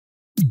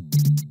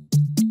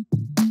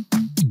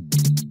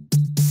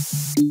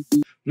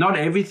not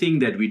everything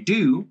that we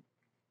do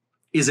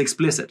is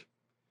explicit.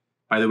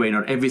 By the way,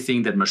 not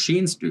everything that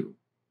machines do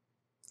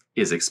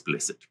is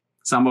explicit.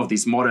 Some of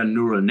these modern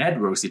neural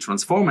networks, the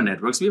transformer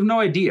networks, we have no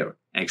idea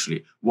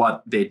actually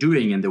what they're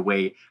doing and the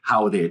way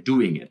how they're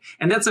doing it.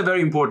 And that's a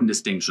very important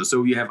distinction.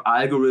 So you have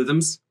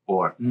algorithms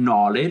or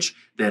knowledge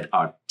that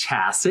are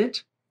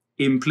tacit,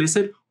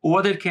 implicit,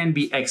 or that can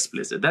be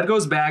explicit. That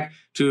goes back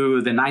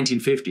to the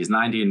 1950s,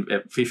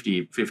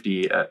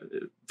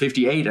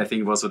 58, I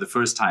think was for the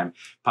first time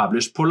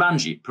published,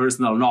 Polanyi,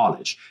 personal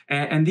knowledge.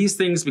 And these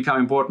things become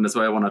important. That's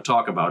what I want to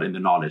talk about in the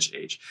knowledge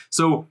age.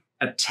 So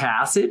a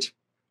tacit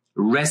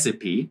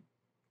recipe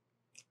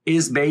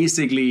is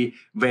basically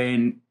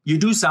when you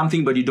do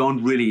something, but you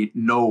don't really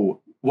know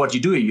what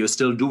you're doing. You're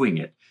still doing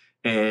it.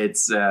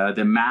 It's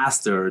the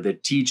master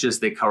that teaches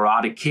the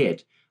karate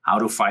kid how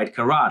to fight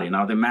karate.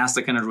 Now, the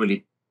master cannot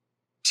really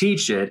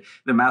teach it.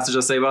 The master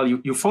just say, well,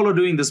 you follow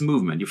doing this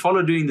movement. You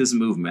follow doing this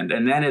movement.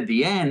 And then at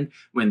the end,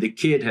 when the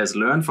kid has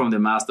learned from the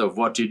master of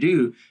what to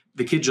do,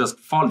 the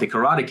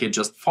karate kid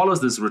just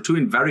follows this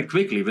routine very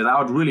quickly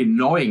without really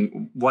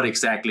knowing what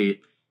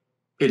exactly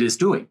it is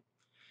doing.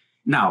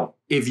 Now,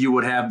 if you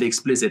would have the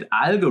explicit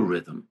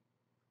algorithm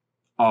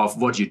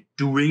of what you're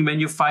doing when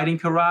you're fighting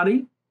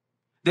karate,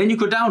 then you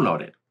could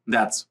download it.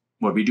 That's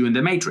what we do in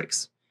the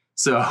Matrix.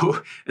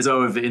 So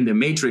if in the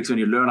Matrix, when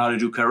you learn how to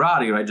do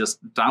karate, right,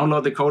 just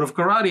download the code of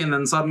karate, and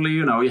then suddenly,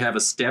 you have a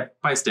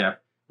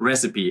step-by-step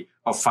recipe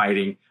of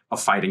fighting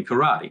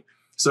karate.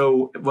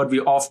 So what we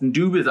often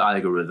do with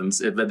algorithms,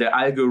 the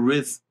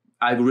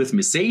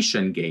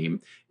algorithmization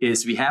game,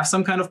 is we have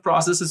some kind of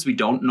processes, we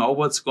don't know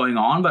what's going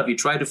on, but we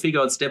try to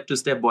figure out step to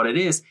step what it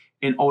is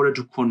in order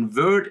to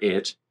convert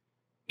it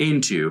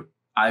into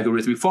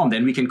algorithmic form.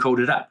 Then we can code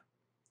it up.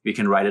 We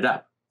can write it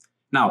up.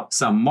 Now,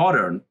 some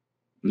modern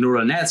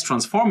neural nets,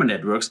 transformer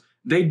networks,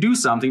 they do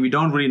something, we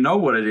don't really know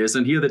what it is.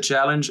 And here the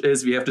challenge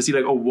is we have to see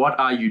like, oh, what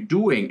are you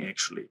doing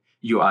actually,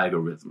 your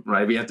algorithm,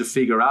 right? We have to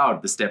figure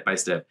out the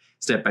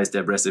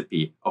step-by-step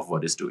recipe of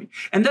what it's doing.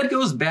 And that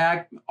goes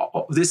back,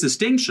 this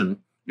distinction,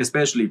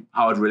 especially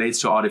how it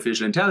relates to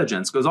artificial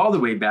intelligence, goes all the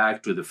way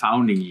back to the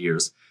founding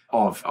years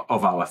of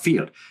our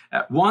field.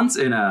 Once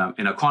in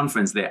a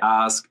conference, they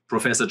asked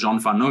Professor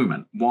John von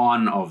Neumann,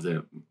 one of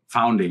the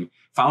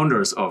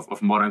founders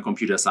of modern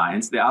computer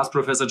science, they asked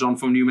Professor John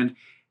von Neumann,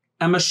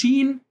 a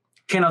machine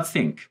cannot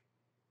think,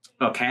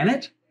 or can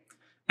it?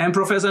 And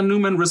Professor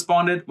Neumann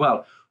responded,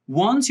 well,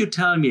 once you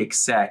tell me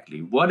exactly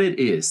what it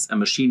is a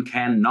machine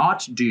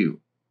cannot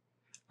do,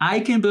 I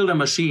can build a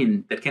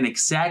machine that can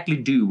exactly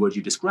do what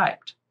you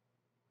described,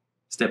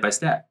 step by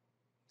step.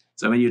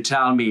 So when you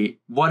tell me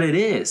what it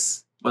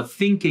is, what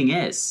thinking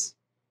is,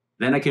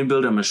 then I can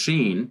build a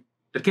machine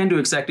that can do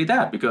exactly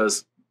that,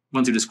 because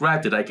once you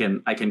described it, I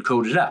can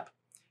code it up.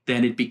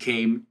 Then it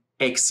became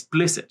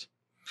explicit.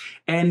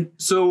 And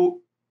so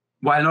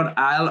while not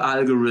all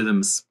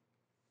algorithms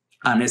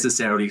are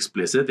necessarily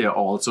explicit, they're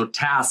also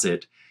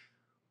tacit.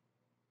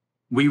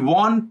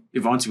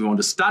 Once we want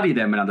to study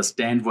them and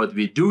understand what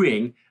we're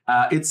doing,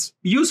 it's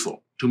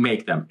useful to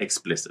make them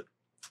explicit.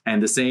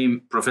 And the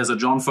same Professor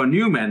John von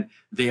Neumann,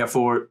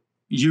 therefore,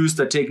 used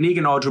a technique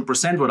in order to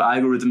present what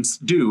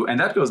algorithms do. And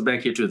that goes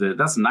back here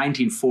that's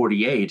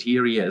 1948.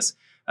 Here he is,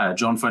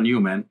 John von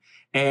Neumann.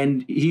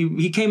 And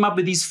he came up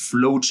with these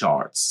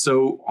flowcharts.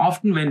 So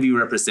often when we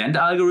represent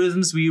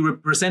algorithms, we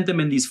represent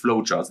them in these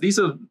flowcharts. These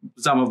are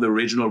some of the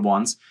original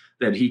ones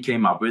that he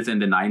came up with in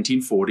the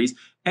 1940s.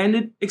 And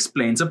it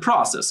explains a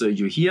process. So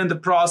you're here in the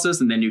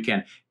process, and then you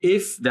can,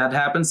 if that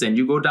happens, then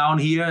you go down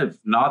here. If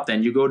not,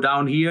 then you go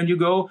down here, and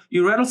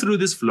you rattle through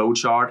this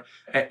flowchart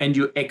and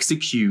you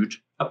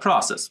execute a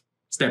process.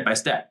 Step by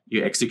step,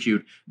 you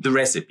execute the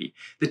recipe.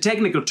 The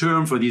technical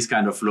term for these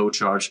kind of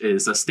flowcharts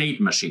is a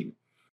state machine.